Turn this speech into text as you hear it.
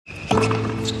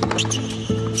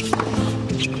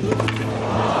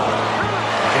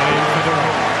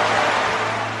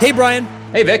Hey, Brian.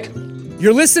 Hey, Vic.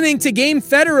 You're listening to Game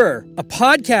Federer, a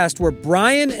podcast where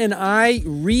Brian and I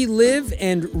relive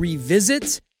and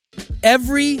revisit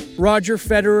every Roger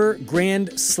Federer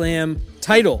Grand Slam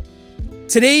title.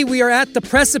 Today, we are at the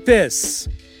precipice,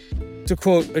 to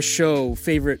quote a show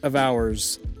favorite of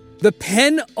ours, the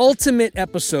penultimate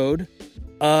episode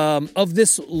of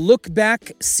this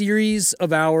look-back series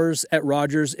of ours at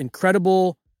Roger's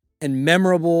incredible and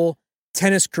memorable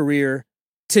tennis career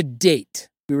to date.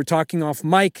 We were talking off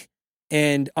mic,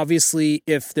 and obviously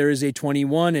if there is a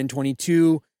 21 and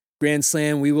 22 Grand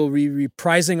Slam, we will be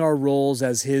reprising our roles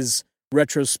as his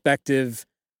retrospective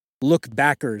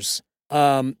look-backers.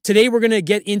 Today we're going to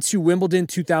get into Wimbledon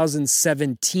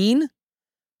 2017,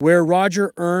 where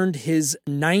Roger earned his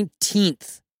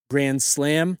 19th Grand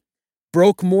Slam,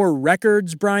 broke more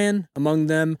records, Brian, among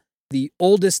them the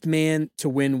oldest man to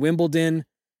win Wimbledon,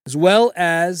 as well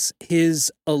as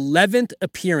his 11th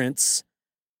appearance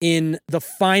in the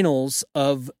finals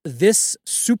of this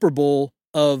Super Bowl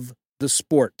of the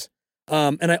sport.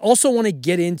 And I also want to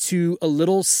get into a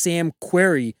little Sam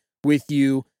Querrey with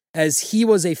you, as he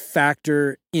was a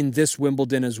factor in this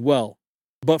Wimbledon as well.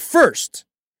 But first,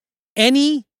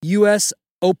 any U.S.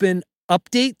 Open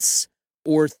updates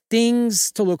or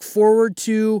things to look forward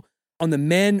to on the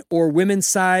men or women's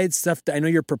side, stuff that I know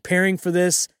you're preparing for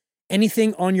this,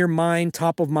 anything on your mind,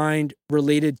 top of mind,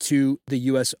 related to the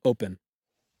U.S. Open?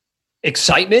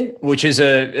 Excitement, which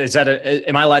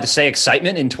am I allowed to say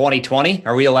excitement in 2020?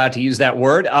 Are we allowed to use that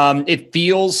word? It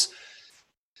feels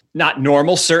not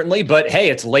normal, certainly, but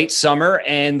hey, it's late summer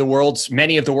and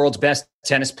many of the world's best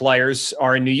tennis players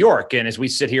are in New York. And as we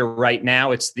sit here right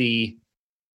now, it's the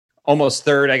almost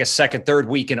third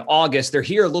week in August. They're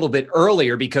here a little bit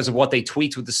earlier because of what they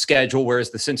tweaked with the schedule,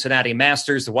 whereas the Cincinnati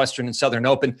Masters, the Western and Southern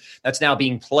Open, that's now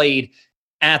being played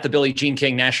at the Billie Jean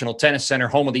King National Tennis Center,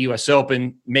 home of the U.S.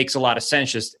 Open. Makes a lot of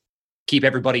sense. Just keep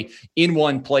everybody in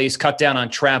one place, cut down on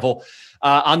travel.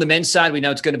 On the men's side, we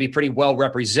know it's going to be pretty well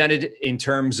represented in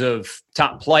terms of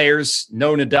top players.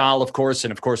 No Nadal, of course,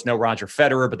 and of course no Roger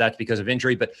Federer, but that's because of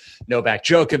injury. But Novak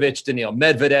Djokovic, Daniil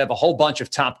Medvedev, a whole bunch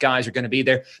of top guys are going to be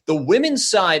there. The women's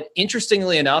side,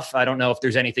 interestingly enough, I don't know if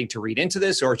there's anything to read into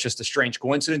this or it's just a strange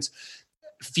coincidence,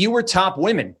 fewer top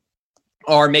women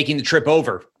are making the trip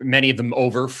over, many of them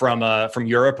over from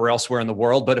Europe or elsewhere in the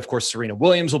world. But of course, Serena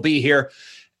Williams will be here.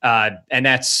 And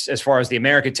that's, as far as the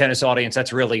American tennis audience,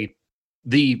 that's really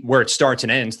where it starts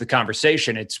and ends the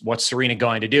conversation. It's what's Serena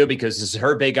going to do, because this is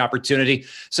her big opportunity.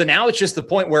 So now it's just the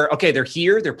point where, okay, they're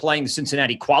here, they're playing the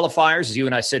Cincinnati qualifiers as you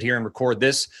and I sit here and record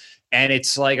this. And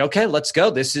it's like, okay, let's go.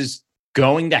 This is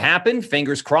going to happen.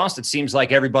 Fingers crossed. It seems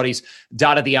like everybody's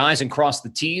dotted the I's and crossed the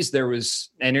T's. There was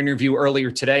an interview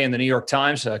earlier today in the New York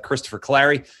Times. Christopher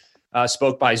Clary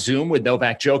spoke by Zoom with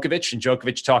Novak Djokovic, and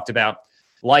Djokovic talked about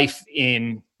life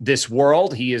in this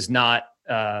world. He is not,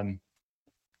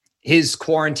 his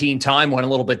quarantine time went a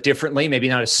little bit differently, maybe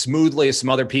not as smoothly as some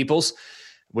other people's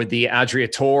with the Adria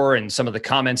Tour and some of the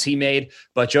comments he made.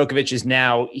 But Djokovic is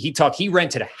now, he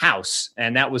rented a house,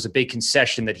 and that was a big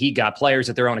concession that he got. Players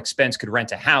at their own expense could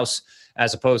rent a house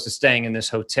as opposed to staying in this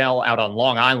hotel out on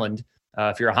Long Island.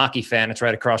 If you're a hockey fan, it's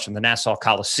right across from the Nassau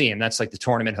Coliseum. That's like the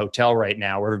tournament hotel right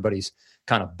now where everybody's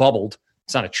kind of bubbled.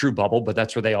 It's not a true bubble, but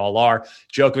that's where they all are.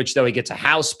 Djokovic, though, he gets a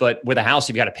house, but with a house,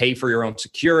 you've got to pay for your own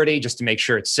security just to make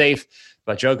sure it's safe.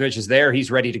 But Djokovic is there.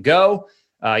 He's ready to go.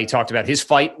 He talked about his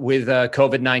fight with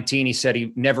COVID-19. He said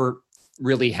he never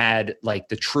really had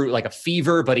like a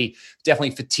fever, but he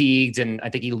definitely fatigued. And I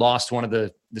think he lost one of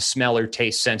the smell or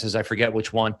taste senses. I forget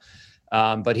which one.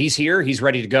 But he's here. He's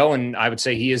ready to go. And I would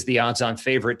say he is the odds-on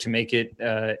favorite to make it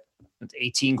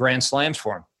 18 Grand Slams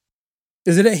for him.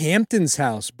 Is it at Hampton's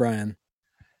house, Brian?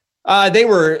 They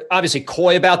were obviously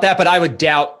coy about that, but I would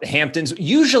doubt Hamptons.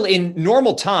 Usually in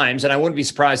normal times, and I wouldn't be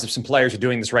surprised if some players are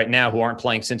doing this right now who aren't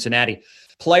playing Cincinnati,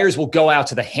 players will go out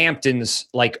to the Hamptons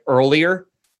like earlier.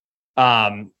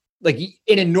 Like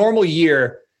in a normal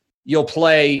year, you'll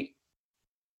play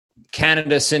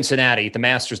Canada, Cincinnati at the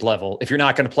Masters level. If you're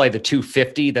not going to play the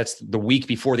 250, that's the week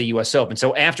before the U.S. Open.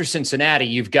 So after Cincinnati,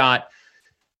 you've got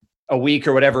a week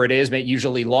or whatever it is, but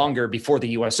usually longer before the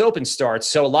U.S. Open starts.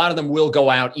 So a lot of them will go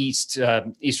out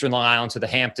Eastern Long Island to the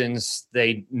Hamptons.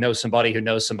 They know somebody who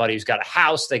knows somebody who's got a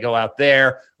house. They go out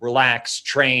there, relax,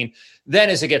 train. Then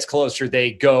as it gets closer,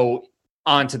 they go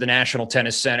onto the National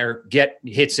Tennis Center, get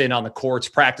hits in on the courts,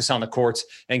 practice on the courts,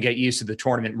 and get used to the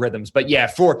tournament rhythms. But yeah,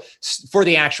 for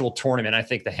the actual tournament, I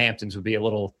think the Hamptons would be a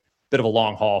little bit of a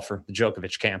long haul for the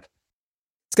Djokovic camp.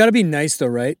 It's got to be nice though,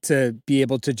 right? To be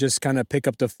able to just kind of pick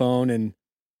up the phone and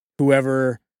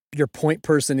whoever your point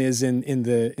person is in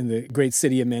the great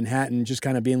city of Manhattan, just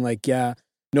kind of being like, yeah,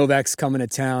 Novak's coming to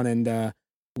town and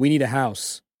we need a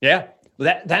house. Yeah.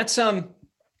 Well, that's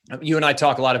you and I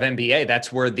talk a lot of NBA.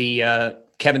 That's where the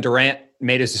Kevin Durant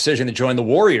made his decision to join the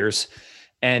Warriors.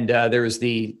 And there was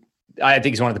I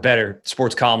think he's one of the better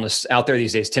sports columnists out there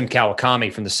these days, Tim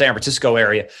Kawakami from the San Francisco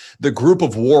area. The group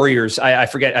of Warriors, I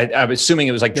forget, I'm assuming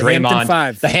it was like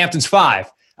Draymond. The Hamptons Five.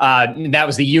 That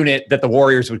was the unit that the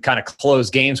Warriors would kind of close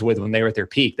games with when they were at their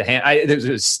peak.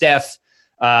 There was Steph,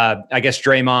 I guess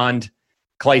Draymond,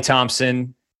 Klay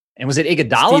Thompson, and was it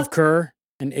Iguodala? Steve Kerr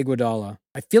and Iguodala.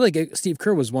 I feel like Steve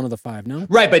Kerr was one of the five, no?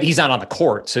 Right, but he's not on the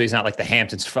court, so he's not like the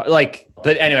Hamptons.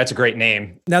 But anyway, that's a great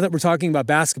name. Now that we're talking about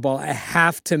basketball, I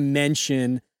have to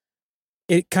mention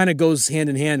it kind of goes hand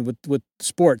in hand with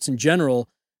sports in general.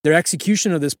 Their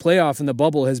execution of this playoff in the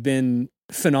bubble has been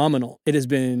phenomenal. It has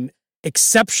been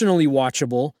exceptionally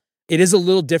watchable. It is a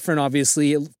little different,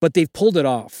 obviously, but they've pulled it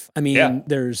off. I mean,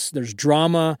 there's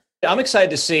drama. I'm excited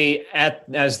to see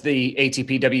as the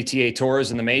ATP WTA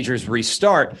tours and the majors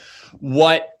restart,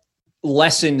 what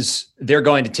lessons they're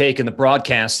going to take in the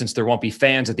broadcast, since there won't be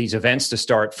fans at these events to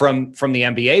start, from the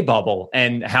NBA bubble,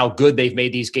 and how good they've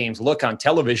made these games look on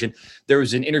television. There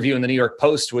was an interview in the New York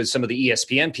Post with some of the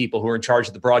ESPN people who are in charge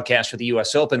of the broadcast for the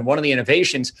US Open. One of the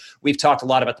innovations, we've talked a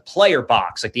lot about the player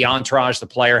box, like the entourage the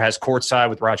player has courtside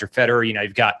with Roger Federer.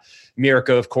 You've got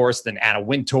Mirko, of course, then Anna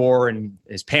Wintour and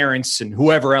his parents and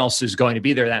whoever else is going to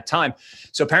be there that time.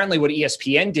 So apparently what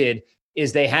ESPN did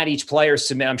is they had each player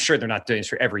submit, I'm sure they're not doing this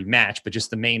for every match, but just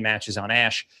the main matches on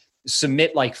Ash,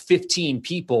 submit like 15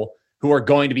 people who are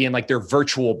going to be in like their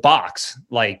virtual box,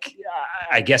 like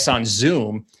I guess on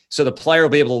Zoom. So the player will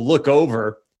be able to look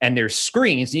over, and there's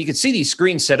screens. And you can see these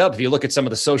screens set up if you look at some of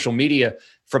the social media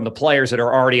from the players that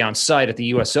are already on site at the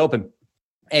US Open.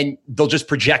 And they'll just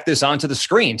project this onto the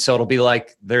screen. So it'll be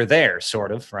like they're there,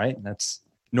 sort of, right? That's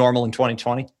normal in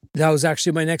 2020. That was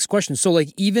actually my next question. So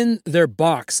like even their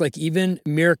box, like even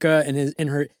Mirka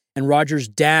and Roger's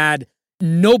dad,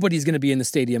 nobody's going to be in the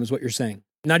stadium is what you're saying.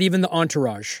 Not even the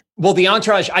entourage. Well, the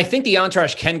entourage, I think the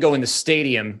entourage can go in the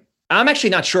stadium. I'm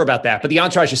actually not sure about that, but the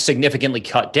entourage is significantly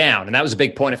cut down. And that was a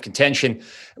big point of contention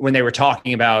when they were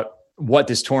talking about what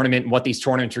this tournament and what these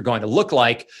tournaments are going to look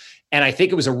like. And I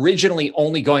think it was originally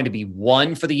only going to be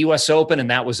one for the US Open. And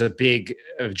that was a big,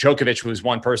 Djokovic was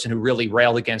one person who really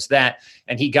railed against that.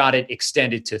 And he got it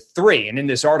extended to 3. And in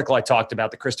this article I talked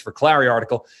about, the Christopher Clary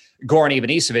article, Goran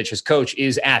Ivanisevic, his coach,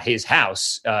 is at his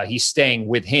house. He's staying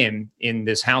with him in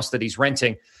this house that he's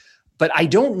renting. But I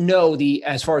don't know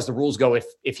as far as the rules go,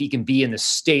 if he can be in the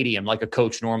stadium like a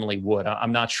coach normally would.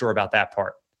 I'm not sure about that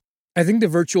part. I think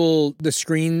the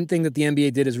screen thing that the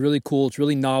NBA did is really cool. It's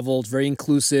really novel. It's very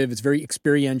inclusive. It's very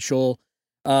experiential.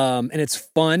 And it's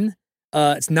fun.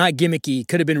 It's not gimmicky.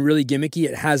 Could have been really gimmicky.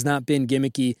 It has not been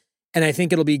gimmicky. And I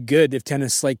think it'll be good if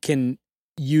tennis can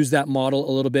use that model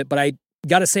a little bit. But I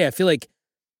got to say, I feel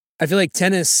like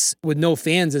tennis with no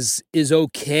fans is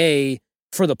okay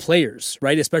for the players,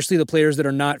 right? Especially the players that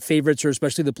are not favorites, or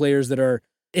especially the players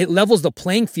it levels the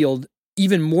playing field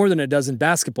even more than it does in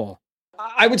basketball.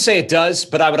 I would say it does,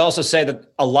 but I would also say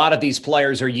that a lot of these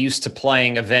players are used to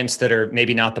playing events that are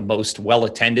maybe not the most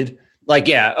well-attended. Like,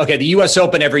 the US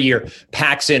Open every year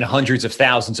packs in hundreds of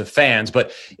thousands of fans.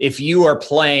 But if you're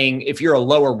a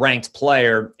lower ranked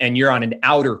player and you're on an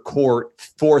outer court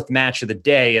 4th match of the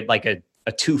day at like a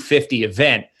 250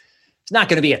 event, it's not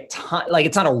going to be a ton, like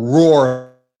it's not a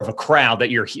roar of a crowd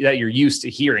that you're used to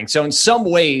hearing. So in some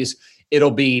ways, it'll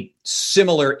be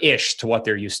similar-ish to what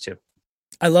they're used to.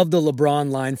 I love the LeBron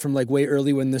line from like way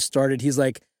early when this started. He's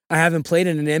like, I haven't played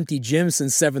in an empty gym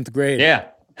since 7th grade. Yeah.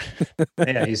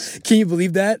 Can you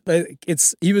believe that? Like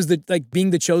he was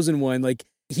being the chosen one. Like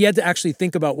he had to actually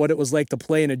think about what it was like to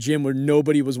play in a gym where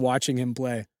nobody was watching him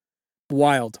play.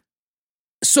 Wild.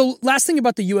 So last thing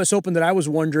about the US Open that I was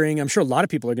wondering, I'm sure a lot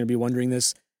of people are going to be wondering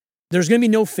this. There's going to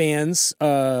be no fans.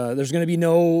 There's going to be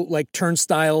no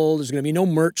turnstile. There's going to be no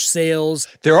merch sales.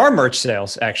 There are merch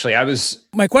sales, actually.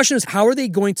 My question is, how are they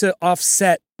going to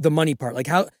offset the money part? Like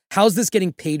how's this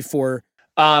getting paid for?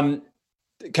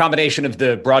 Combination of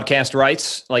the broadcast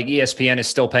rights. Like ESPN is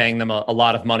still paying them a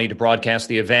lot of money to broadcast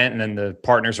the event, and then the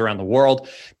partners around the world.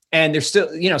 And there's still,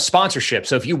 sponsorship.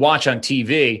 So if you watch on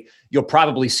TV, you'll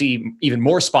probably see even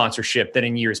more sponsorship than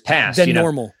in years past. Than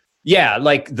normal. Yeah,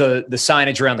 like the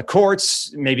signage around the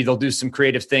courts. Maybe they'll do some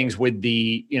creative things with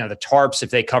the tarps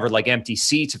if they covered like empty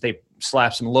seats, if they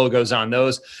slap some logos on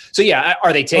those. So yeah,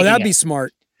 are they taking? Oh, that'd be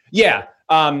smart. Yeah,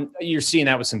 you're seeing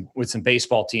that with some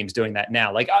baseball teams doing that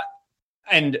now. Like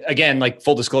And again, like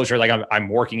full disclosure, like I'm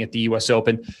working at the US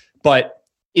Open, but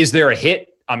is there a hit?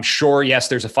 I'm sure, yes,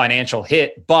 there's a financial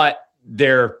hit, but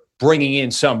they're bringing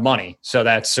in some money. So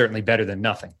that's certainly better than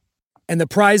nothing. And the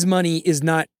prize money is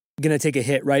not going to take a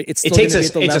hit, right? It's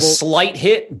a slight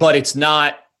hit, but it's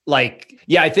not like,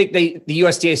 I think the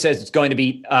USTA says it's going to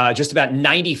be just about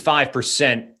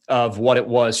 95% of what it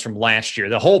was from last year.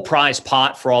 The whole prize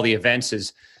pot for all the events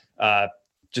is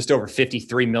just over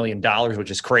 $53 million, which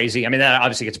is crazy. I mean, that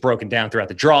obviously gets broken down throughout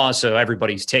the draw, so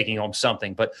everybody's taking home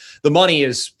something. But the money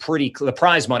is the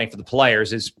prize money for the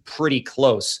players is pretty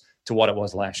close to what it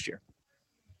was last year.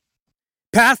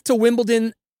 Path to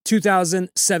Wimbledon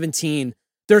 2017.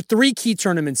 There are 3 key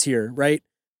tournaments here, right?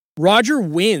 Roger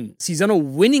wins. He's on a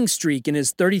winning streak in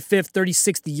his 35th,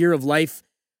 36th year of life.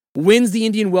 Wins the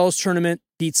Indian Wells tournament,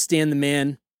 beats Stan the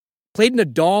Man. Played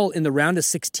Nadal in the round of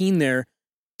 16 there.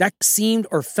 That seemed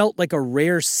or felt like a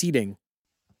rare seeding.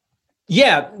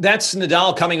 Yeah, that's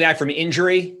Nadal coming back from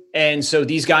injury. And so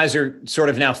these guys are sort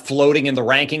of now floating in the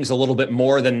rankings a little bit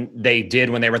more than they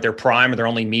did when they were at their prime, or they're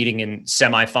only meeting in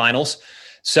semifinals.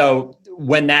 So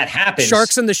when that happens...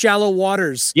 Sharks in the shallow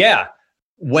waters. Yeah.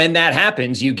 When that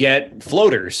happens, you get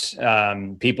floaters,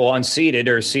 people unseeded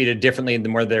or seeded differently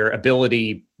than where their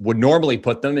ability would normally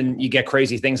put them, and you get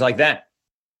crazy things like that.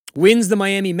 Wins the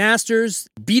Miami Masters,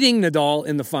 beating Nadal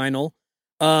in the final.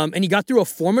 And he got through a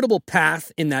formidable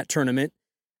path in that tournament.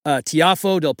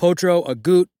 Tiafoe, Del Potro,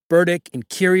 Agut, Burdick, and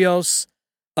Kyrgios.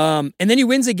 And then he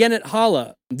wins again at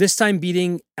Halle, this time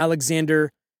beating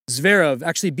Alexander Zverev.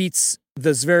 Actually beats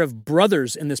the Zverev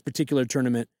brothers in this particular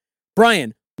tournament.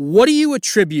 Brian, what do you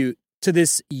attribute to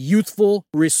this youthful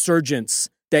resurgence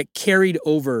that carried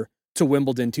over to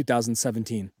Wimbledon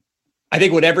 2017? I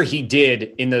think whatever he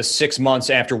did in the 6 months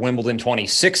after Wimbledon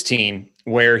 2016,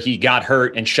 where he got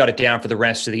hurt and shut it down for the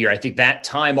rest of the year, I think that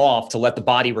time off to let the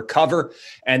body recover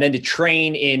and then to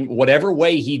train in whatever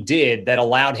way he did that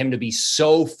allowed him to be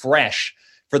so fresh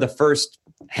for the first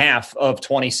half of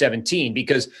 2017,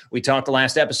 because we talked the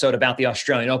last episode about the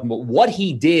Australian Open, but what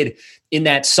he did in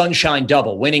that sunshine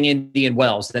double, winning Indian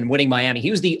Wells, then winning Miami. He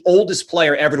was the oldest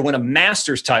player ever to win a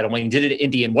Masters title when he did it at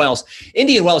Indian Wells.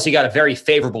 Indian Wells, he got a very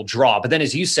favorable draw. But then,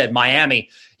 as you said, Miami,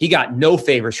 he got no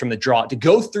favors from the draw. To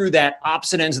go through that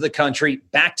opposite ends of the country,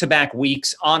 back-to-back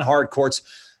weeks on hard courts,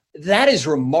 that is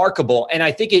remarkable. And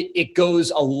I think it goes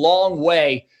a long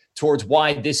way towards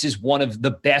why this is one of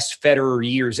the best Federer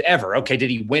years ever. Okay, did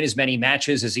he win as many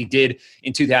matches as he did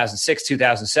in 2006,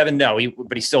 2007? No,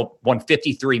 but he still won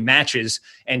 53 matches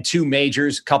and 2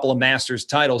 majors, a couple of Masters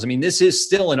titles. I mean, this is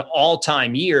still an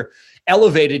all-time year,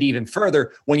 elevated even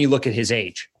further when you look at his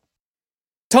age.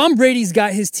 Tom Brady's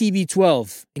got his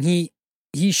TB12, and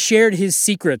he shared his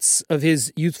secrets of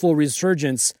his youthful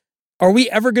resurgence. Are we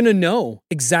ever going to know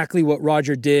exactly what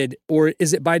Roger did, or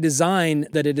is it by design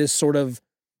that it is sort of,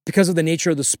 because of the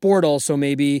nature of the sport also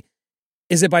maybe,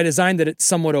 is it by design that it's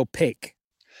somewhat opaque?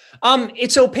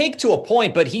 It's opaque to a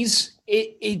point, but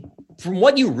from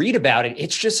what you read about it,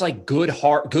 it's just like good,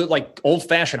 like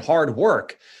old-fashioned hard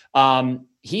work.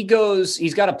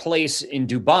 He's got a place in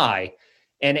Dubai,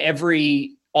 and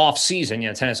every off-season,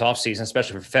 tennis off-season,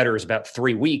 especially for Federer, is about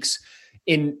 3 weeks.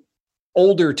 In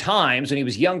older times, when he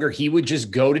was younger, he would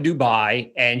just go to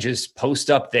Dubai and just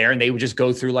post up there, and they would just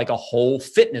go through like a whole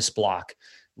fitness block.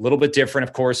 A little bit different,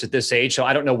 of course, at this age. So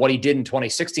I don't know what he did in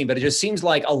 2016, but it just seems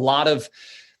like a lot of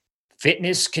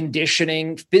fitness,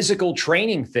 conditioning, physical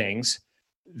training things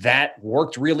that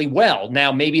worked really well.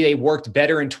 Now, maybe they worked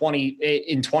better in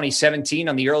 2017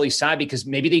 on the early side because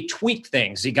maybe they tweaked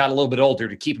things. He got a little bit older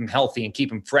to keep him healthy and keep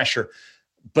him fresher.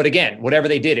 But again, whatever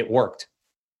they did, it worked.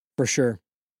 For sure.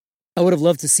 I would have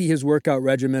loved to see his workout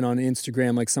regimen on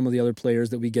Instagram, like some of the other players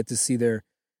that we get to see their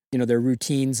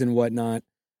routines and whatnot.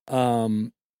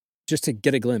 Just to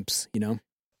get a glimpse,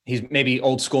 He's maybe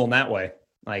old school in that way.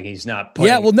 Like he's not putting...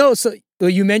 Yeah, well, no. So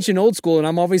you mentioned old school, and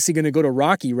I'm obviously going to go to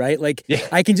Rocky, right? Like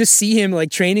I can just see him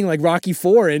like training like Rocky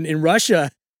IV in Russia,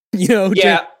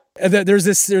 Yeah.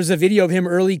 There's a video of him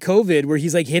early COVID where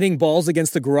he's like hitting balls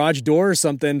against the garage door or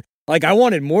something. Like I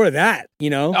wanted more of that,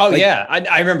 Oh, yeah.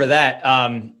 I remember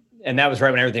that. And that was right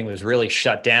when everything was really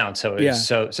shut down. So it was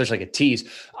such like a tease.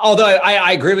 Although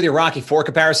I agree with your Rocky IV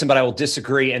comparison, but I will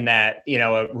disagree in that,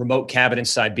 a remote cabin in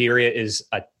Siberia is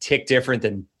a tick different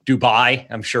than Dubai.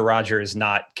 I'm sure Roger is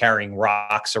not carrying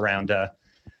rocks around the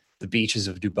beaches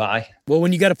of Dubai. Well,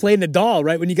 when you got to play Nadal,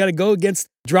 right? When you got to go against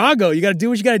Drago, you got to do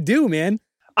what you got to do, man.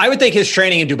 I would think his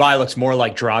training in Dubai looks more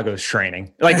like Drago's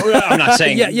training. Like, I'm not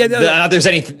saying there's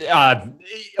any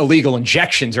illegal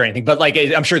injections or anything, but like,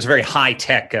 I'm sure it's a very high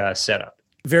tech setup.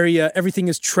 Very, everything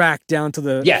is tracked down to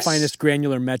the finest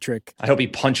granular metric. I hope he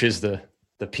punches the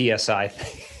the PSI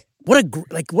thing.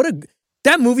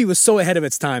 That movie was so ahead of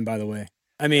its time, by the way.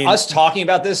 I mean, us talking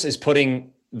about this is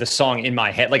putting the song in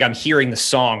my head. Like I'm hearing the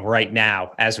song right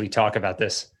now as we talk about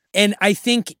this. And I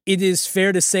think it is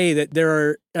fair to say that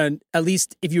there are at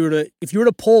least if you were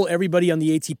to poll everybody on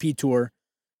the ATP tour,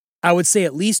 I would say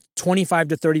at least 25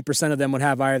 to 30% of them would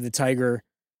have Eye of the Tiger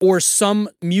or some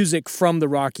music from the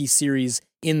Rocky series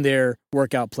in their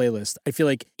workout playlist. I feel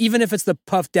like even if it's the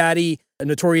Puff Daddy,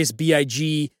 Notorious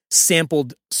B.I.G.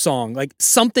 sampled song, like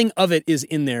something of it is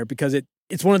in there because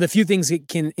it's one of the few things that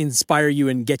can inspire you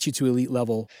and get you to elite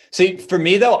level. See, for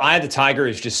me though, Eye of the Tiger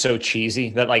is just so cheesy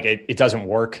that like it doesn't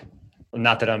work.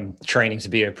 Not that I'm training to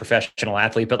be a professional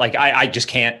athlete, but like I just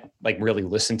can't like really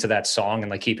listen to that song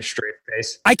and like keep a straight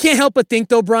face. I can't help but think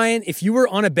though, Brian, if you were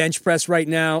on a bench press right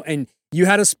now and you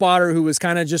had a spotter who was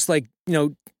kind of just like,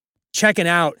 checking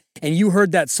out and you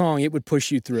heard that song, it would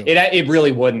push you through. It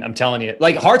really wouldn't. I'm telling you.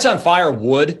 Like Hearts on Fire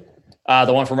would,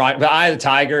 the one from Rock, but Eye of the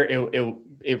Tiger,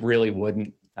 it really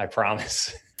wouldn't. I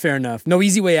promise. Fair enough. No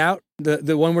Easy Way Out.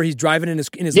 The one where he's driving in his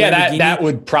Lamborghini, that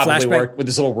would probably work with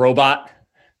this little robot.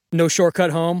 No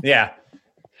Shortcut Home. Yeah.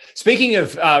 Speaking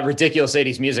of ridiculous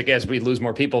 80s music, as we lose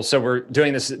more people, so we're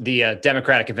doing this. The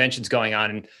Democratic convention's going on,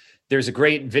 and there's a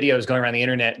great videos going around the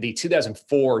internet. The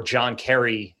 2004 John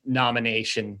Kerry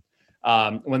nomination.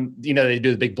 When they do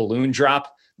the big balloon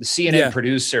drop, the CNN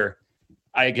producer,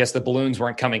 I guess the balloons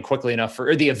weren't coming quickly enough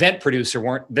or the event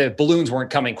producer the balloons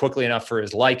weren't coming quickly enough for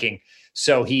his liking.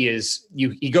 So he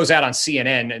goes out on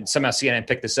CNN and somehow CNN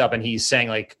picked this up and he's saying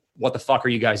like, what the fuck are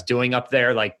you guys doing up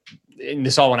there? Like, and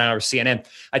this all went out over CNN.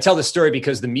 I tell this story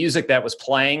because the music that was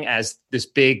playing as this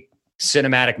big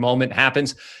cinematic moment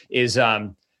happens is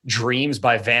Dreams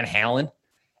by Van Halen.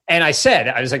 And I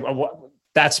was like, well, what?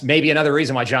 That's maybe another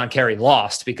reason why John Kerry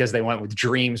lost, because they went with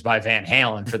Dreams by Van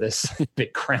Halen for this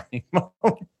big crowning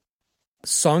moment.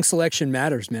 Song selection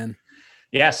matters, man.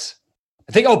 Yes.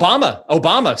 I think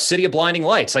Obama, City of Blinding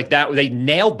Lights, like that. They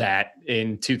nailed that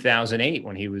in 2008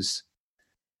 when he was.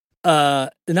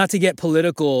 Not to get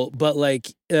political, but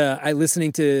like I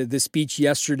listening to the speech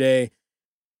yesterday,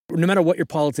 no matter what your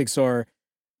politics are,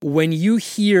 when you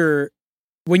think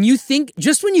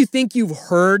you've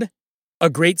heard a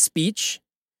great speech,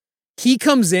 he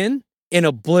comes in and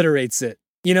obliterates it.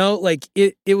 Like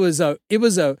it was I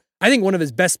think one of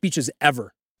his best speeches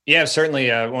ever. Yeah, certainly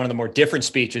one of the more different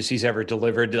speeches he's ever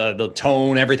delivered. The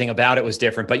tone, everything about it was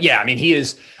different. But yeah, I mean, he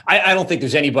is, I don't think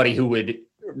there's anybody who would,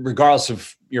 regardless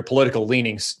of your political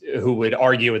leanings, who would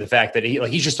argue with the fact that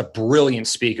he's just a brilliant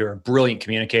speaker, a brilliant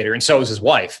communicator. And so is his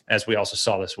wife, as we also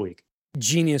saw this week.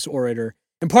 Genius orator.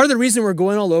 And part of the reason we're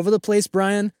going all over the place,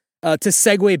 Brian, to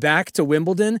segue back to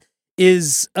Wimbledon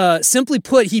is simply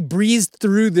put, he breezed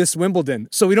through this Wimbledon.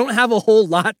 So we don't have a whole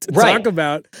lot to talk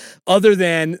about other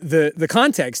than the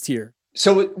context here.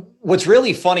 So what's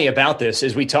really funny about this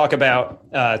is we talk about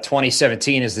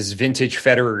 2017 as this vintage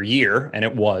Federer year, and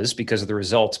it was because of the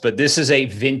results, but this is a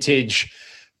vintage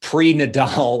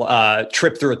pre-Nadal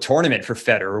trip through a tournament for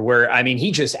Federer where, I mean,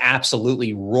 he just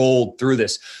absolutely rolled through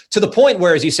this to the point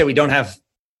where, as you said, we don't have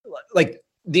like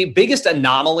the biggest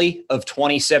anomaly of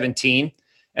 2017.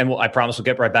 And I promise we'll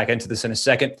get right back into this in a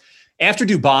second. After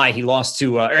Dubai, he lost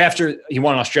to, or after he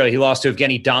won in Australia, he lost to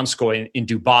Evgeny Donskoy in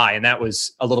Dubai. And that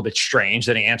was a little bit strange.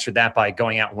 Then he answered that by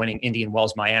going out and winning Indian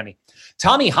Wells, Miami.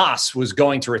 Tommy Haas was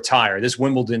going to retire. This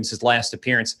Wimbledon's his last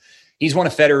appearance. He's one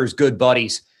of Federer's good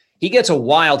buddies. He gets a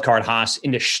wild card, Haas,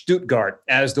 into Stuttgart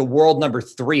as the world number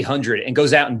 300 and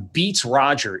goes out and beats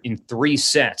Roger in 3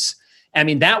 sets. I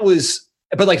mean, that was,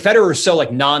 but like Federer was so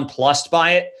like nonplussed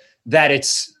by it that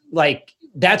it's like,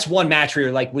 that's one match where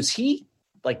you're like, was he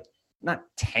like not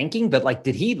tanking, but like,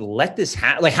 did he let this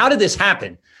happen? Like, how did this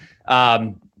happen?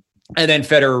 And then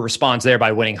Federer responds there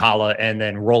by winning Halle and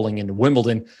then rolling into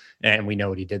Wimbledon. And we know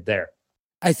what he did there.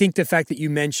 I think the fact that you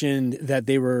mentioned that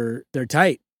they're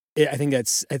tight. I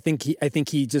think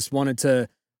he just wanted to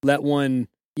let one,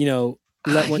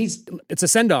 it's a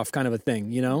send off kind of a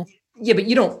thing, Yeah, but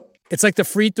you don't. It's like the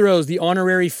free throws, the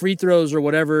honorary free throws or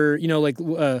whatever, like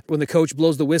when the coach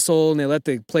blows the whistle and they let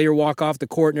the player walk off the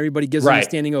court and everybody gives them a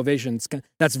standing ovation.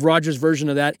 That's Roger's version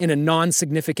of that in a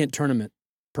non-significant tournament,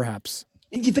 perhaps.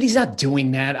 Yeah, but he's not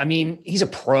doing that. I mean, he's a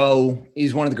pro.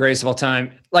 He's one of the greatest of all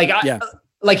time. Like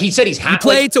he said, he's happy. He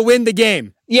played to win the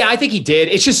game. Yeah, I think he did.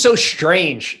 It's just so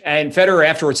strange. And Federer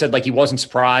afterwards said like he wasn't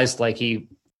surprised, like he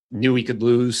knew he could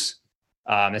lose.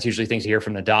 That's usually things you hear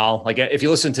from Nadal. Like if you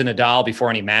listen to Nadal before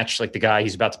any match, like the guy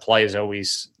he's about to play is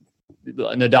always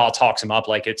Nadal talks him up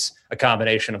like it's a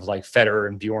combination of like Federer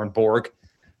and Bjorn Borg.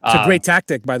 It's a great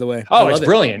tactic, by the way. Oh, it's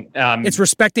brilliant. It's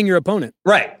respecting your opponent.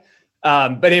 Right.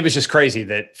 But it was just crazy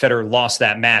that Federer lost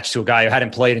that match to a guy who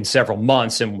hadn't played in several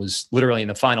months and was literally in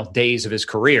the final days of his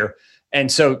career.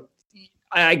 And so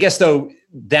I guess, though,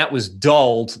 that was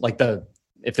dulled.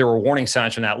 If there were warning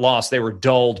signs from that loss, they were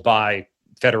dulled by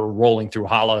Federer rolling through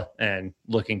Halle and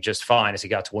looking just fine as he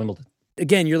got to Wimbledon.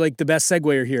 Again, you're like the best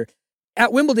seguer here.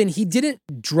 At Wimbledon, he didn't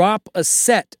drop a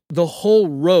set the whole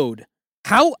road.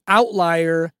 How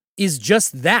outlier is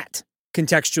just that,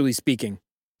 contextually speaking?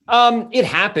 It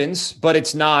happens, but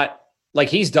it's not like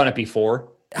he's done it before.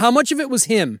 How much of it was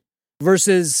him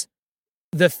versus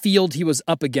the field he was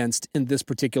up against in this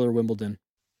particular Wimbledon?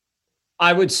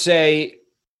 I would say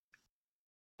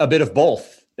a bit of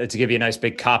both, to give you a nice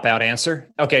big cop-out answer.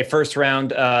 Okay, first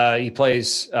round, he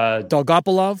plays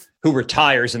Dolgopolov, who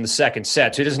retires in the second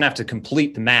set, so he doesn't have to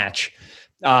complete the match.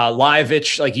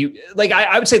 Lajovic,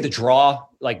 I would say the draw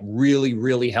really,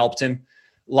 really helped him.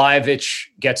 Lajovic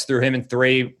gets through him in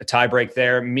 3, a tiebreak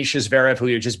there. Misha Zverev, who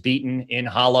you're just beaten in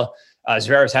Halle.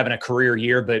 Zverev's having a career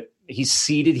year, but he's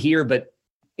seeded here. But,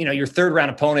 your third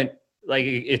round opponent,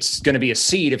 it's going to be a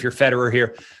seed if you're Federer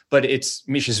here, but it's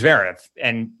Misha Zverev,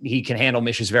 and he can handle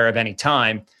Misha Zverev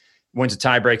anytime. Wins a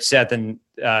tiebreak set, then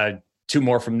 2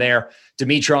 more from there.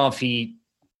 Dimitrov,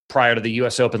 prior to the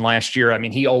U.S. Open last year,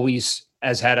 he always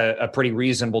has had a pretty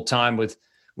reasonable time with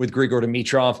Grigor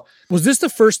Dimitrov. Was this the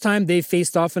first time they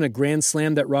faced off in a Grand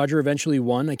Slam that Roger eventually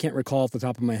won? I can't recall off the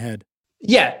top of my head.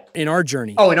 Yeah. In our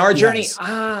journey. Oh, in our journey? Yes.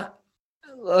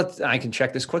 I can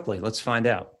check this quickly. Let's find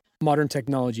out. Modern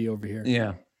technology over here.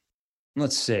 Yeah.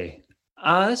 Let's see.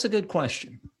 That's a good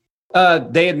question.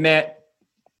 They had met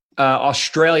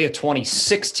Australia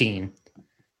 2016,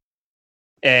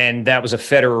 and that was a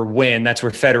Federer win. That's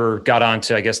where Federer got on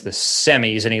to, I guess, the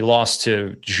semis, and he lost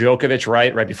to Djokovic,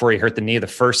 right before he hurt the knee the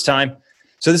first time.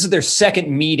 So this is their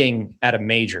second meeting at a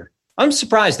major. I'm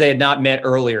surprised they had not met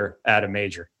earlier at a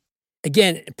major.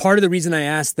 Again, part of the reason I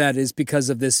asked that is because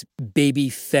of this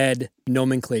baby-fed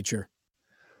nomenclature.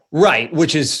 Right,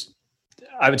 which is,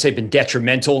 I would say, been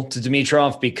detrimental to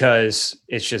Dimitrov because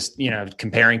it's just,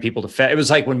 comparing people to Fed. It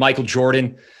was like when Michael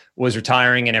Jordan was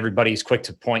retiring and everybody's quick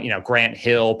to point, Grant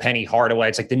Hill, Penny Hardaway.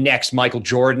 It's like the next Michael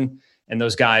Jordan. And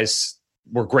those guys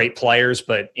were great players,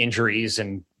 but injuries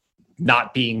and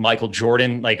not being Michael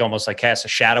Jordan, almost casts a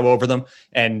shadow over them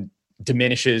and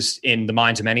diminishes in the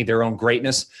minds of many their own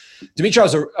greatness.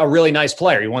 Dimitrov's a really nice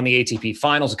player. He won the ATP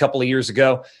finals a couple of years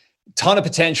ago. Ton of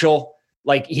potential.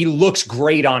 He looks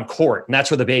great on court, and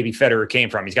that's where the baby Federer came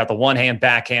from. He's got the one-hand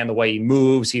backhand, the way he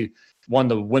moves. He won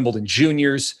the Wimbledon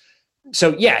Juniors.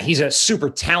 So, yeah, he's a super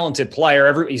talented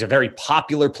player. He's a very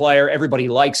popular player. Everybody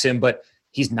likes him, but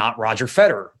he's not Roger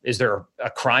Federer. Is there a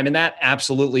crime in that?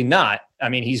 Absolutely not.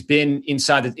 He's been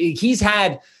inside he's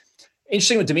had –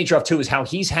 interesting with Dimitrov, too, is how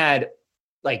he's had,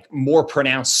 more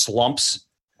pronounced slumps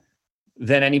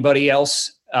than anybody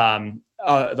else. Kind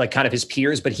of his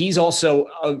peers, but he's also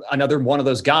another one of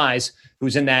those guys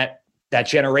who's in that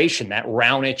generation, that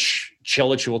Raonic,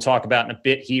 Cilic, who we'll talk about in a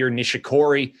bit here,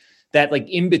 Nishikori, that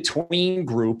in-between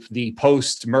group, the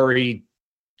post-Murray,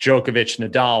 Djokovic,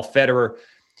 Nadal, Federer,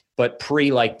 but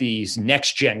these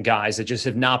next-gen guys that just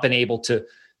have not been able to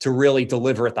really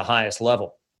deliver at the highest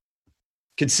level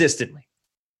consistently.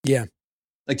 Yeah.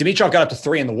 Dimitrov got up to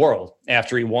 3 in the world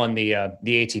after he won the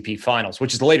ATP finals,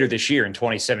 which is later this year in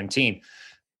 2017.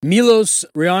 Milos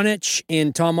Raonic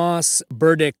and Tomas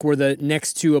Berdych were the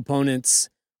next 2 opponents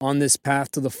on this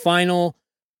path to the final.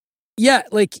 Yeah,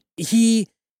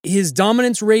 his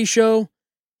dominance ratio,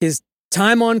 his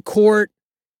time on court,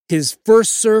 his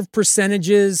first serve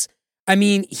percentages.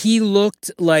 He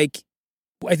looked like,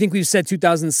 I think we've said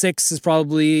 2006 is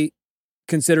probably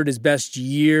considered his best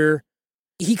year.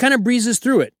 He kind of breezes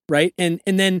through it, right? And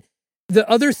then the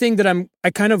other thing that I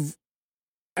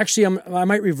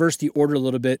might reverse the order a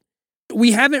little bit.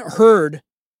 We haven't heard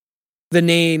the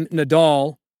name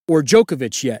Nadal or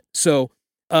Djokovic yet. So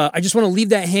I just want to leave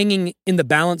that hanging in the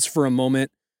balance for a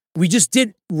moment. We just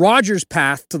did Roger's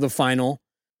path to the final.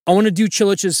 I want to do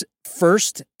Cilic's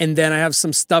first, and then I have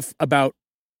some stuff about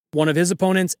one of his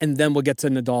opponents, and then we'll get to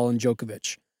Nadal and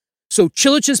Djokovic. So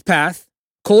Cilic's path,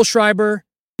 Kohlschreiber,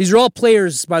 these are all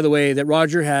players, by the way, that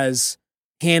Roger has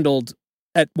handled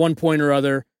at one point or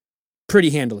other pretty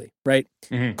handily, right?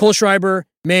 Mm-hmm. Kohlschreiber,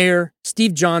 Mayer,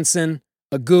 Steve Johnson,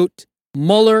 Agut,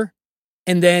 Muller,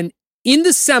 and then in the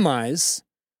semis,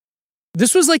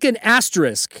 this was like an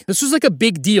asterisk. This was like a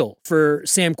big deal for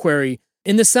Sam Querrey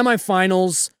in the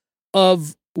semifinals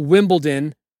of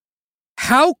Wimbledon.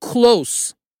 How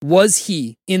close was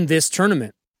he in this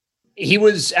tournament? He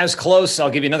was as close. I'll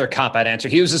give you another cop-out answer.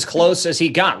 He was as close as he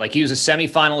got. Like, he was a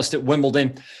semifinalist at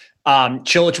Wimbledon.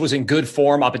 Cilic was in good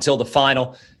form up until the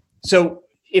final. So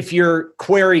if you're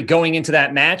Querrey going into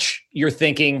that match, you're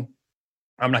thinking,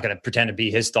 I'm not going to pretend to be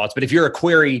his thoughts, but if you're a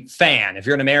Querrey fan, if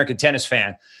you're an American tennis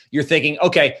fan, you're thinking,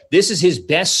 okay, this is his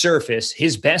best surface,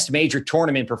 his best major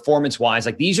tournament performance-wise.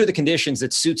 Like, these are the conditions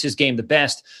that suits his game the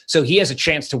best. So he has a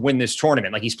chance to win this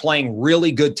tournament. Like, he's playing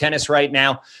really good tennis right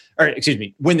now, or excuse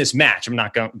me, win this match. I'm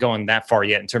not going that far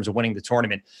yet in terms of winning the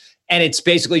tournament. And it's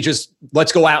basically just,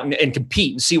 let's go out and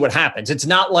compete and see what happens. It's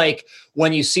not like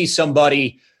when you see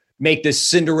somebody make this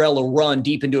Cinderella run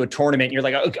deep into a tournament, and you're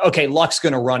like, okay, luck's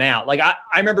going to run out. Like, I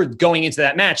remember going into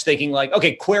that match thinking like,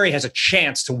 okay, Querrey has a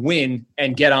chance to win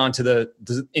and get on to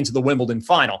into the Wimbledon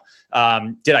final.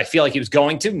 Did I feel like he was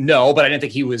going to? No, but I didn't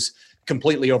think he was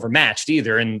completely overmatched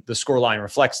either, and the scoreline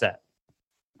reflects that.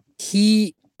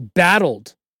 He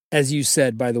battled, as you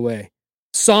said, by the way,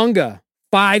 Tsonga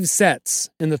 5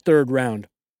 sets in the third round.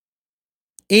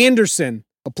 Anderson,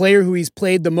 a player who he's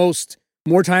played the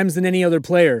more times than any other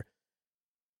player,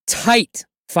 tight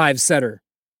 5-setter.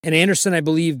 And Anderson, I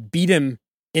believe, beat him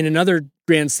in another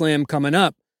Grand Slam coming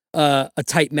up, a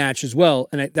tight match as well.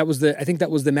 And I think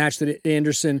that was the match that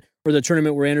Anderson, or the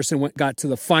tournament where Anderson got to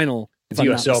the final, if I'm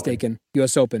not mistaken.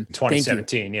 US Open.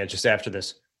 2017, yeah, just after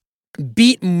this.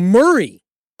 Beat Murray,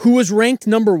 who was ranked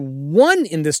number 1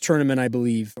 in this tournament, I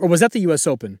believe. Or was that the US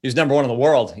Open? He was number 1 in the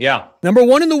world, yeah. Number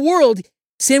 1 in the world.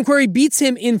 Sam Querrey beats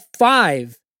him in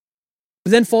 5,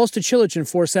 but then falls to Cilic in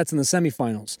 4 sets in the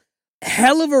semifinals.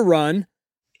 Hell of a run.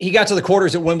 He got to the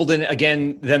quarters at Wimbledon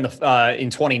again then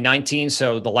in 2019,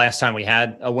 so the last time we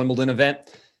had a Wimbledon event.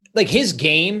 Like, his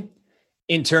game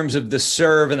in terms of the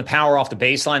serve and the power off the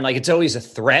baseline, like, it's always a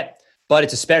threat, but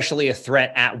it's especially a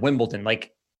threat at Wimbledon.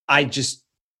 Like, I just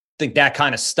think that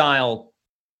kind of style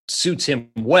suits him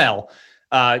well.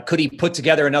 Could he put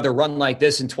together another run like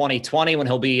this in 2020 when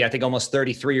he'll be, I think, almost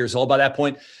 33 years old by that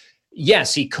point?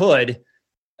 Yes, he could.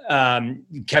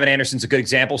 Kevin Anderson's a good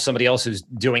example, somebody else who's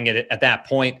doing it at that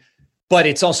point. But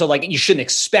it's also like, you shouldn't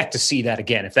expect to see that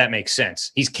again, if that makes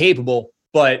sense. He's capable,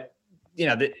 but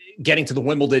getting to the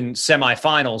Wimbledon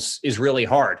semifinals is really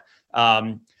hard.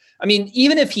 I mean,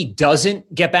 even if he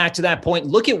doesn't get back to that point,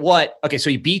 look at so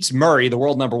he beats Murray, the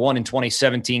world number 1 in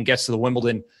 2017, gets to the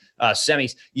Wimbledon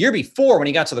semis. Year before, when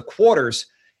he got to the quarters,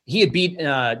 he had beat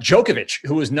Djokovic,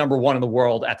 who was number 1 in the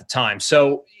world at the time.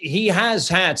 So he has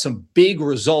had some big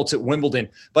results at Wimbledon.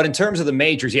 But in terms of the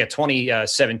majors,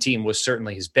 2017 was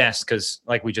certainly his best because,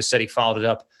 like we just said, he followed it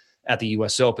up at the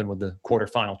U.S. Open with the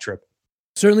quarterfinal trip.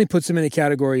 Certainly puts him in the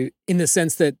category in the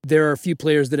sense that there are a few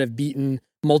players that have beaten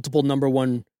multiple number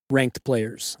 1 ranked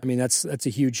players. I mean, that's a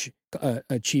huge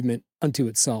achievement unto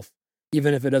itself,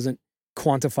 even if it doesn't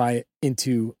quantify it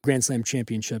into Grand Slam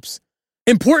championships.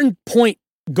 Important point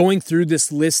going through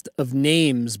this list of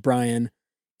names, Brian,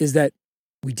 is that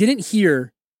we didn't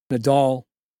hear Nadal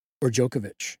or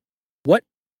Djokovic. What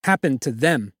happened to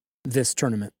them this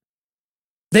tournament?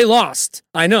 They lost,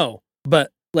 I know,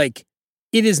 but it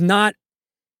is not,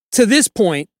 to this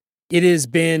point, it has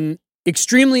been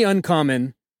extremely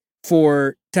uncommon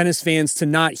for tennis fans to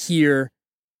not hear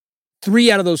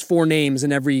 3 out of those 4 names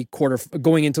in every quarter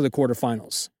going into the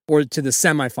quarterfinals, or to the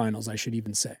semifinals, I should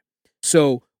even say.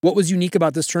 So what was unique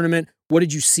about this tournament? What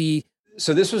did you see?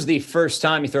 So this was the first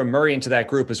time, you throw Murray into that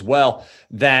group as well,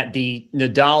 that the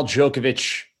Nadal,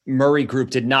 Djokovic, Murray group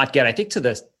did not get, I think, to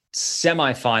the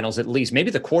semifinals at least,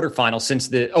 maybe the quarterfinals since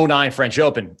the 2009 French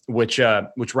Open, which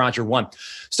Roger won.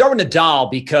 Start with Nadal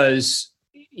because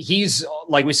he's,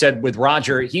 like we said with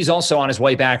Roger, he's also on his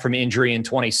way back from injury in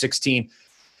 2016.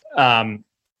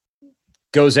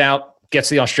 Goes out, gets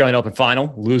to the Australian Open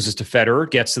final, loses to Federer,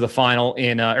 gets to the final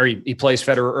he plays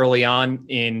Federer early on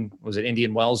in, was it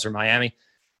Indian Wells or Miami?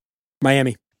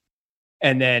 Miami.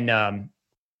 And then,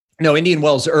 Indian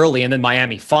Wells early and then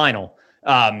Miami final.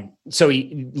 So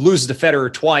he loses to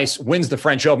Federer twice, wins the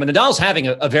French Open. Nadal's having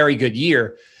a very good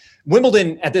year.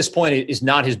 Wimbledon at this point is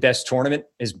not his best tournament,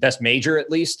 his best major at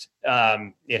least.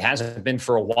 It hasn't been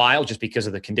for a while just because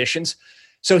of the conditions.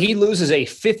 So he loses a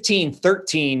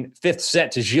 15-13 fifth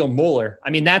set to Gilles Muller.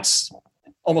 I mean, that's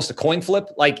almost a coin flip.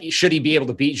 Like, should he be able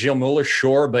to beat Gilles Muller?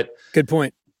 Sure, but good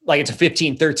point. Like, it's a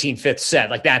 15-13 fifth set.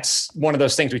 Like, that's one of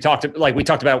those things we talked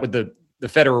about with the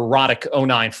Federer-Roddick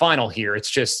 2009 final here.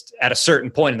 It's just at a certain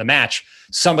point in the match,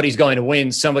 somebody's going to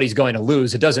win, somebody's going to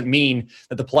lose. It doesn't mean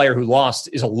that the player who lost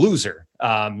is a loser.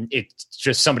 It's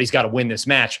just somebody's got to win this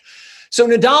match. So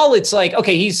Nadal, it's like,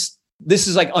 okay, this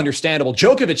is like understandable.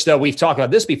 Djokovic, though, we've talked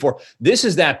about this before. This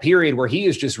is that period where he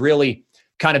is just really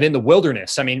kind of in the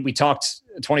wilderness. I mean, we talked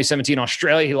 2017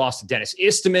 Australia. He lost to Dennis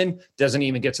Istomin, doesn't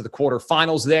even get to the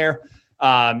quarterfinals there.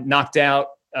 Knocked out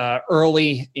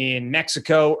early in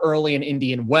Mexico, early in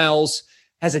Indian Wells.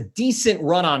 has a decent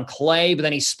run on clay, but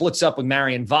then he splits up with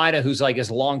Marian Vida, who's like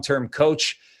his long-term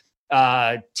coach,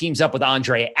 teams up with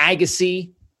Andre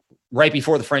Agassi right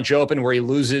before the French Open, where he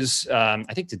loses, I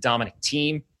think, to Dominic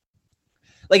Thiem.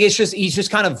 Like, he's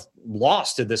just kind of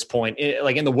lost at this point,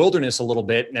 like in the wilderness a little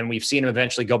bit. And we've seen him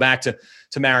eventually go back to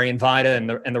Marian Vida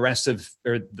and the rest of,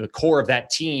 or the core of that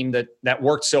team that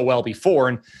worked so well before.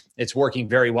 And it's working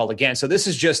very well again. So this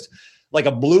is just like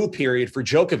a blue period for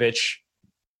Djokovic.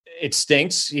 It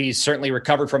stinks. He's certainly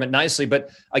recovered from it nicely. But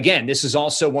again, this is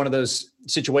also one of those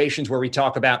situations where we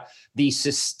talk about the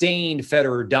sustained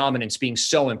Federer dominance being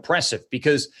so impressive,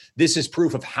 because this is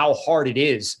proof of how hard it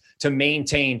is to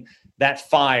maintain that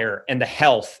fire and the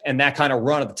health and that kind of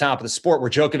run at the top of the sport, where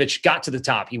Djokovic got to the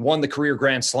top. He won the career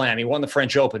Grand Slam. He won the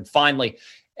French Open finally.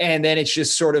 And then it's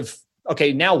just sort of,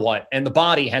 okay, now what? And the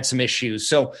body had some issues.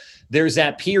 So there's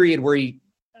that period where he,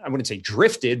 I wouldn't say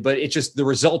drifted, but it just, the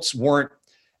results weren't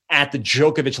at the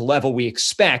Djokovic level we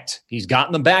expect. He's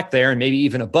gotten them back there and maybe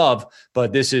even above,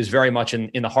 but this is very much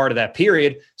in the heart of that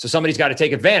period. So somebody's got to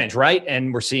take advantage, right?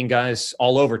 And we're seeing guys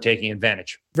all over taking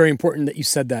advantage. Very important that you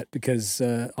said that, because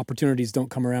opportunities don't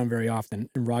come around very often.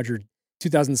 And Roger,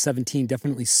 2017,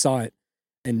 definitely saw it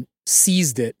and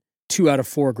seized it. 2 out of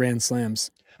 4 Grand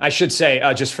Slams. I should say,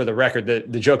 just for the record, the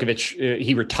Djokovic,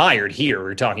 he retired here.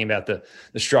 We're talking about the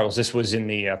struggles. This was in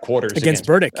the quarters against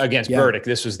Berdych. Berdych.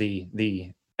 This was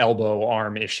the elbow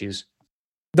arm issues.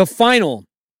 The final,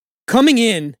 coming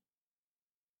in,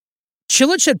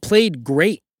 Cilic had played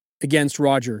great against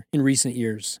Roger in recent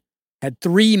years. Had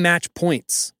 3 match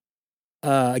points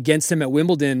against him at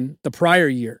Wimbledon the prior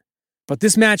year. But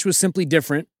this match was simply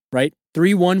different, right?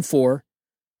 3-1-4,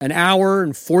 an hour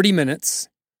and 40 minutes.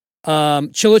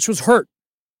 Cilic was hurt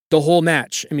the whole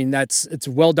match. I mean, it's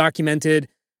well documented.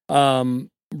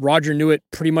 Roger knew it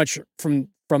pretty much from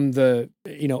the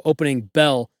opening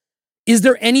bell. Is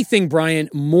there anything, Brian,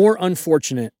 more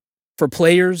unfortunate for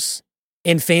players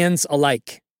and fans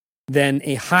alike than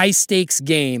a high stakes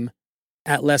game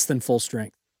at less than full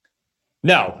strength?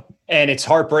 No, and it's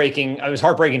heartbreaking. It was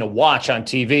heartbreaking to watch on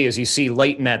TV as you see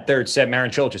late in that third set, Marin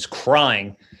Cilic is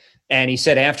crying. And he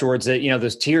said afterwards that,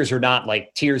 those tears are not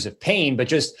like tears of pain, but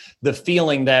just the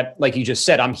feeling that, like you just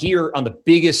said, I'm here on the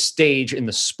biggest stage in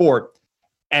the sport.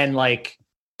 And like,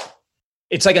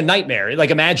 it's like a nightmare. Like,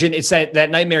 imagine it's that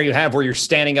nightmare you have where you're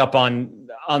standing up on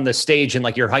the stage in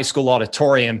like your high school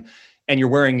auditorium and you're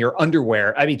wearing your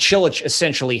underwear. I mean, Cilic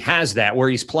essentially has that, where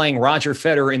he's playing Roger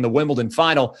Federer in the Wimbledon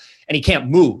final and he can't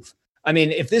move. I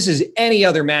mean, if this is any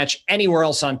other match anywhere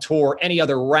else on tour, any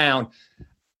other round,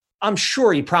 I'm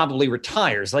sure he probably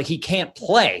retires. Like, he can't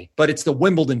play, but it's the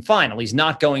Wimbledon final. He's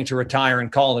not going to retire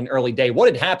and call it an early day.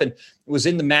 What had happened was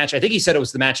in the match, I think he said it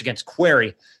was the match against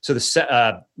Querrey, so the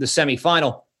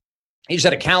semifinal, he just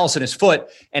had a callus in his foot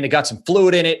and it got some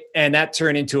fluid in it, and that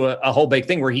turned into a whole big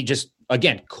thing where he just,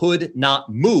 again, could not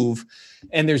move,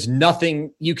 and there's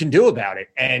nothing you can do about it.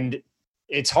 And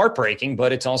it's heartbreaking,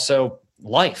 but it's also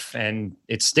life, and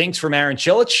it stinks for Marin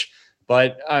Cilic,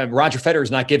 but Roger Federer is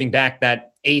not giving back that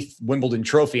 8th Wimbledon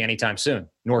trophy anytime soon,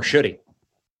 nor should he.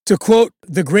 To quote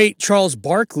the great Charles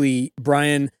Barkley,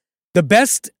 Brian, the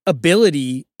best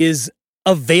ability is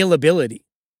availability.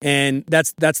 And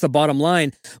that's the bottom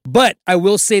line. But I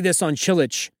will say this on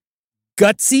Cilic,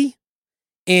 gutsy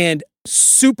and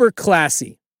super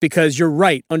classy, because you're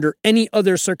right. Under any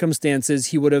other circumstances,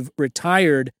 he would have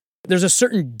retired. There's a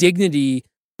certain dignity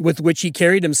with which he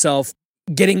carried himself,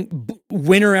 getting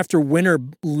winner after winner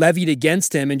levied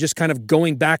against him and just kind of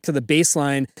going back to the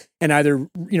baseline and either,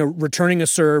 returning a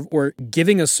serve or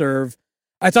giving a serve.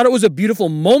 I thought it was a beautiful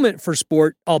moment for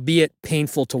sport, albeit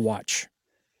painful to watch.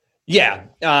 Yeah.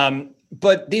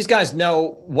 But these guys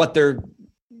know what they're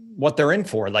in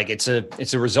for. Like, it's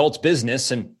a results business,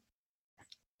 and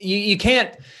you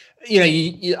can't,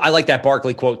 I like that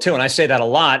Barkley quote too. And I say that a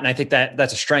lot. And I think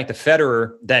that's a strength of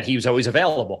Federer, that he was always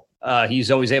available. He's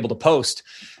always able to post.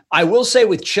 I will say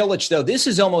with Cilic, though, this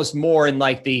is almost more in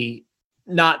like he's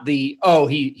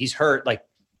hurt, like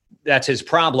that's his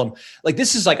problem. Like,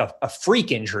 this is like a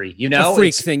freak injury, A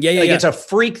freak thing. Yeah. It's a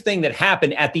freak thing that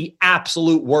happened at the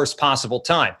absolute worst possible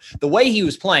time. The way he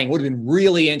was playing would have been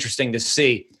really interesting to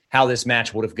see how this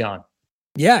match would have gone.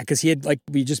 Yeah, because he had, like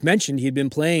we just mentioned, he had been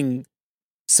playing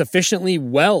sufficiently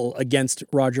well against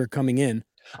Roger coming in.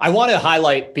 I want to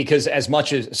highlight, because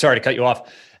sorry to cut you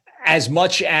off, as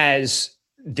much as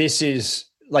this is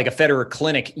like a Federer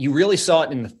clinic, you really saw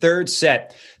it in the third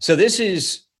set. So this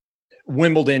is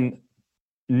Wimbledon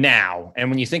now. And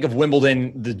when you think of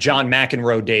Wimbledon, the John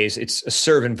McEnroe days, it's a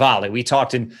serve and volley. We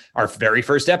talked in our very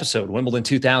first episode, Wimbledon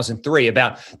 2003,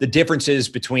 about the differences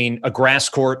between a grass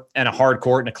court and a hard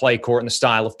court and a clay court and the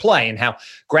style of play, and how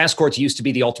grass courts used to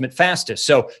be the ultimate fastest.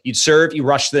 So you'd serve, you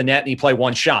rush to the net, and you play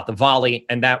one shot, the volley,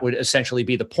 and that would essentially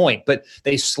be the point. But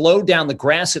they slowed down the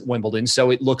grass at Wimbledon, so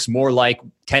it looks more like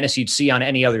tennis you'd see on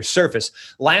any other surface.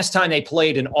 Last time they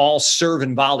played an all serve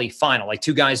and volley final, like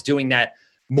two guys doing that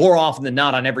more often than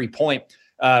not on every point,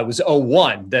 was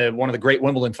 0-1, one of the great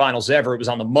Wimbledon finals ever. It was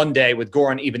on the Monday with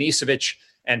Goran Ivanisevic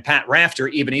and Pat Rafter.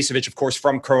 Ivanisevic, of course,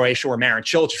 from Croatia, or Marin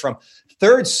Cilic from.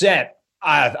 Third set,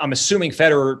 I'm assuming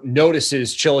Federer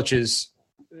notices Cilic's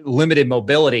limited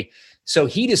mobility, so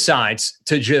he decides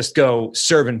to just go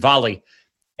serve and volley,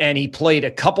 and he played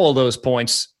a couple of those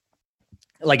points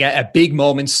like at big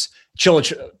moments.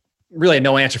 Cilic really had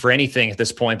no answer for anything at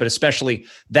this point, but especially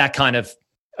that kind of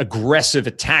aggressive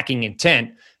attacking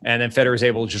intent, and then Federer is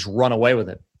able to just run away with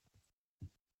it.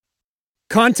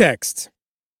 Context.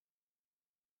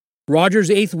 Roger's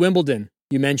 8th Wimbledon,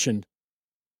 you mentioned.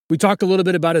 We talked a little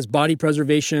bit about his body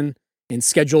preservation and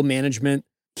schedule management.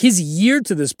 His year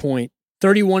to this point,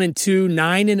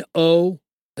 31-2, 9-0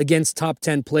 against top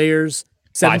 10 players.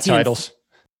 5 titles.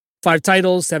 5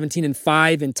 titles,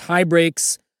 17-5 in tie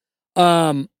breaks.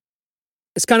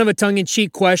 It's kind of a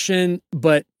tongue-in-cheek question,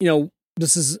 but, you know,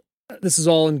 this is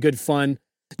all in good fun.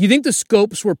 You think the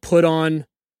scopes were put on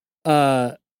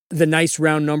the nice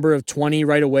round number of 20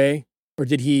 right away, or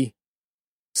did he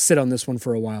sit on this one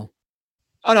for a while?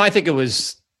 Oh, no,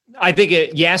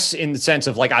 yes, in the sense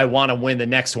of like, I want to win the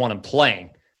next one I'm playing.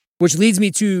 Which leads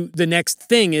me to the next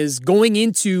thing is going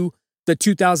into the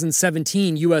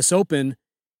 2017 US Open,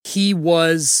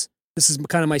 this is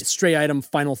kind of my stray item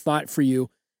final thought for you.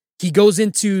 He goes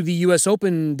into the US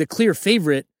Open, the clear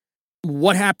favorite.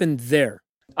 What happened there?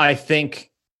 I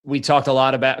think we talked a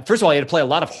lot about, first of all, he had to play a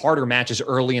lot of harder matches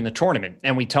early in the tournament.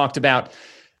 And we talked about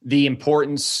the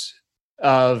importance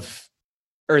of,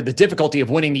 or the difficulty of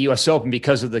winning the US Open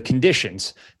because of the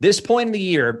conditions. This point in the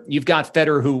year, you've got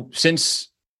Federer, who since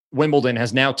Wimbledon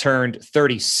has now turned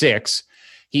 36.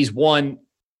 He's won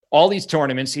all these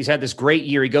tournaments. He's had this great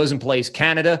year. He goes and plays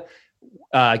Canada,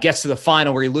 gets to the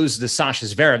final where he loses to Sasha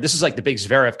Zverev. This is like the big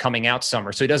Zverev coming out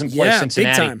summer. So he doesn't play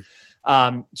Cincinnati. Big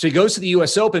time. So he goes to the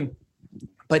US Open,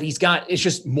 but it's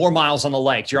just more miles on the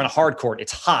legs. You're on a hard court.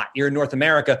 It's hot. You're in North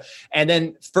America. And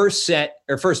then first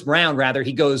round,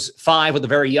 he goes 5 with a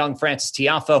very young Francis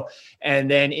Tiafoe.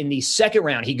 And then in the second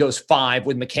round, he goes 5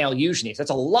 with Mikhail Yuzhny. That's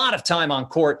a lot of time on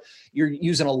court. You're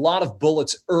using a lot of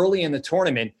bullets early in the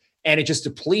tournament, and it just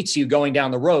depletes you going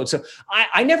down the road. So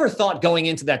I never thought going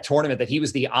into that tournament that he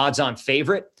was the odds-on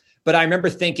favorite. But I remember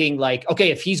thinking, like,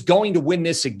 okay, if he's going to win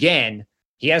this again,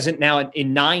 he hasn't now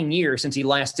in 9 years since he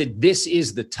last did. This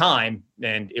is the time,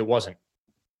 and it wasn't.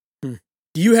 Do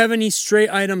you have any stray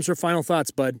items or final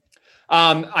thoughts, bud?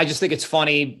 I just think it's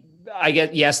funny. I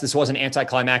get, yes, this was an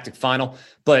anticlimactic final,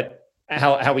 but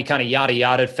how we kind of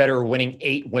yada Federer winning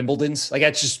 8 Wimbledons. Like,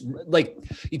 that's just like,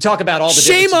 you talk about all the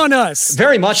shame on us.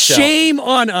 Very much so. Shame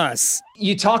on us.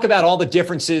 You talk about all the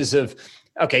differences of,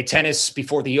 okay, tennis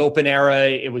before the Open era,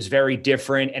 it was very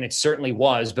different, and it certainly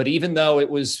was. But even though it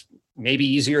was maybe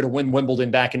easier to win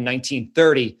Wimbledon back in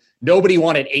 1930, nobody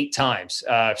won it 8 times.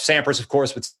 Sampras, of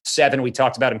course, with 7. We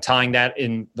talked about him tying that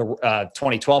in the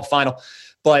 2012 final.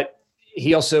 But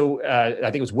he also, I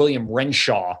think it was William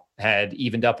Renshaw, had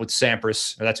evened up with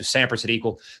Sampras, or that's who Sampras had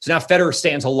equaled. So now Federer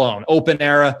stands alone. Open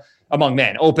era among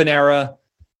men. Open era,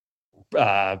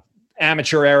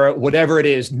 amateur era, whatever it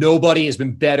is, nobody has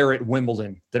been better at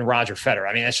Wimbledon than Roger Federer.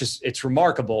 I mean, it's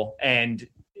remarkable. And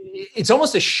it's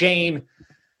almost a shame,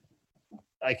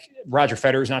 like, Roger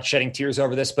Federer is not shedding tears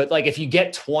over this, but like, if you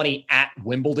get 20 at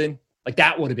Wimbledon, like,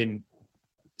 that would have been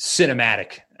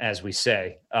cinematic, as we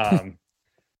say.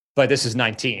 But this is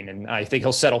 19, and I think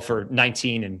he'll settle for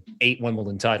 19 and 8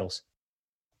 Wimbledon titles.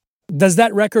 Does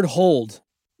that record hold?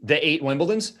 The 8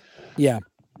 Wimbledons? Yeah.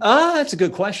 That's a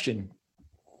good question.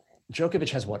 Djokovic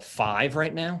has, 5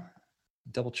 right now?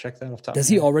 Double check that off the top. Does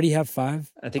he already have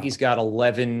 5? I think he's got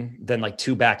 11, then like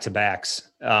 2 back-to-backs.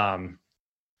 And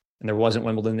there wasn't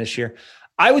Wimbledon this year.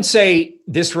 I would say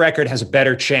this record has a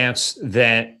better chance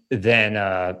than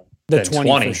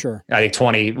 20 for sure. I think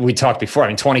 20, we talked before. I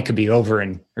mean, 20 could be over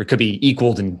or could be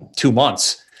equaled in 2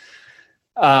 months.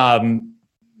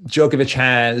 Djokovic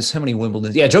has how many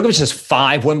Wimbledons? Yeah, Djokovic has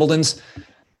 5 Wimbledons.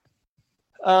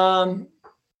 I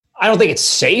don't think it's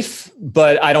safe,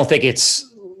 but I don't think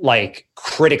it's like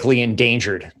critically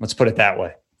endangered. Let's put it that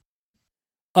way.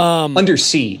 Under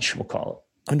siege, we'll call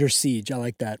it. Under siege. I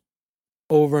like that.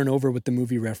 Over and over with the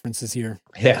movie references here.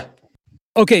 Yeah.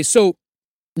 Okay, so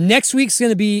next week's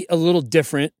going to be a little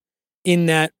different in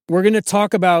that we're going to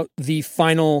talk about the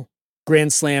final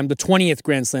Grand Slam, the 20th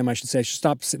Grand Slam, I should say. I should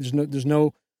stop. There's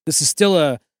no, this is still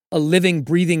a living,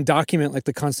 breathing document like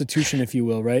the Constitution, if you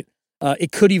will, right?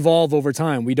 It could evolve over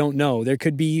time. We don't know. There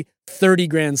could be 30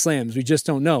 Grand Slams. We just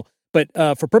don't know. But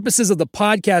for purposes of the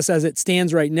podcast as it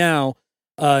stands right now,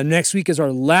 next week is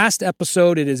our last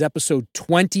episode. It is episode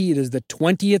 20. It is the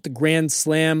 20th Grand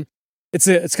Slam.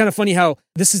 It's kind of funny how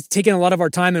this has taken a lot of our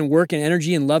time and work and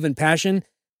energy and love and passion.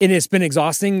 And it's been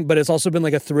exhausting, but it's also been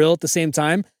like a thrill at the same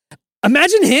time.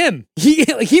 Imagine him.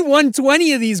 He won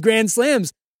 20 of these Grand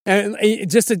Slams. And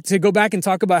just to go back and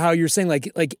talk about how you're saying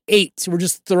like 8, we're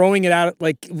just throwing it out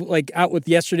like out with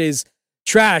yesterday's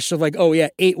trash of like, oh yeah,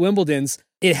 8 Wimbledons.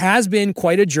 It has been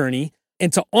quite a journey.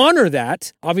 And to honor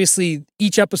that, obviously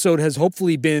each episode has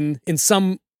hopefully been in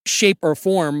some shape or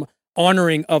form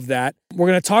honoring of that. We're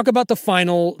going to talk about the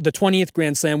final, the 20th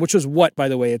Grand Slam, which was what, by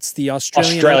the way? It's the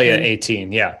Australia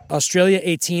 18, yeah. Australia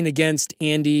 18 against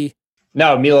Andy.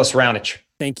 No, Milos Raonic.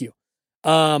 Thank you.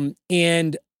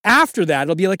 And after that,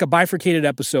 it'll be like a bifurcated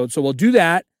episode. So we'll do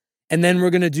that. And then we're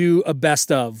going to do a best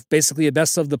of, basically a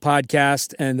best of the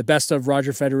podcast and the best of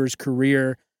Roger Federer's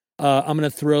career. I'm going to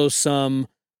throw some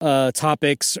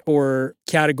topics or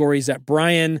categories at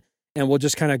Brian, and we'll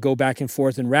just kind of go back and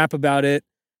forth and rap about it.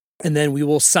 And then we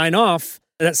will sign off.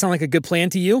 Does that sound like a good plan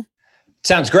to you?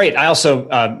 Sounds great. I also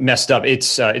messed up.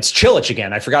 It's Cilic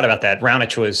again. I forgot about that.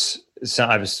 Raonic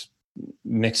I was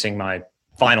mixing my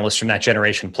finalists from that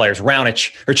generation of players.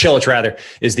 Cilic rather,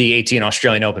 is the 18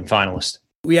 Australian Open finalist.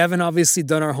 We haven't obviously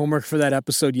done our homework for that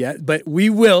episode yet, but we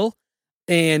will.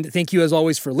 And thank you as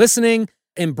always for listening.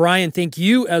 And Brian, thank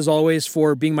you as always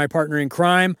for being my partner in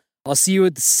crime. I'll see you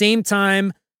at the same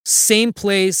time, same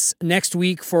place next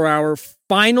week for our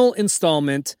final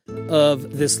installment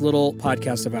of this little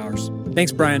podcast of ours.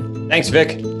 Thanks, Brian. Thanks,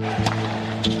 Vic.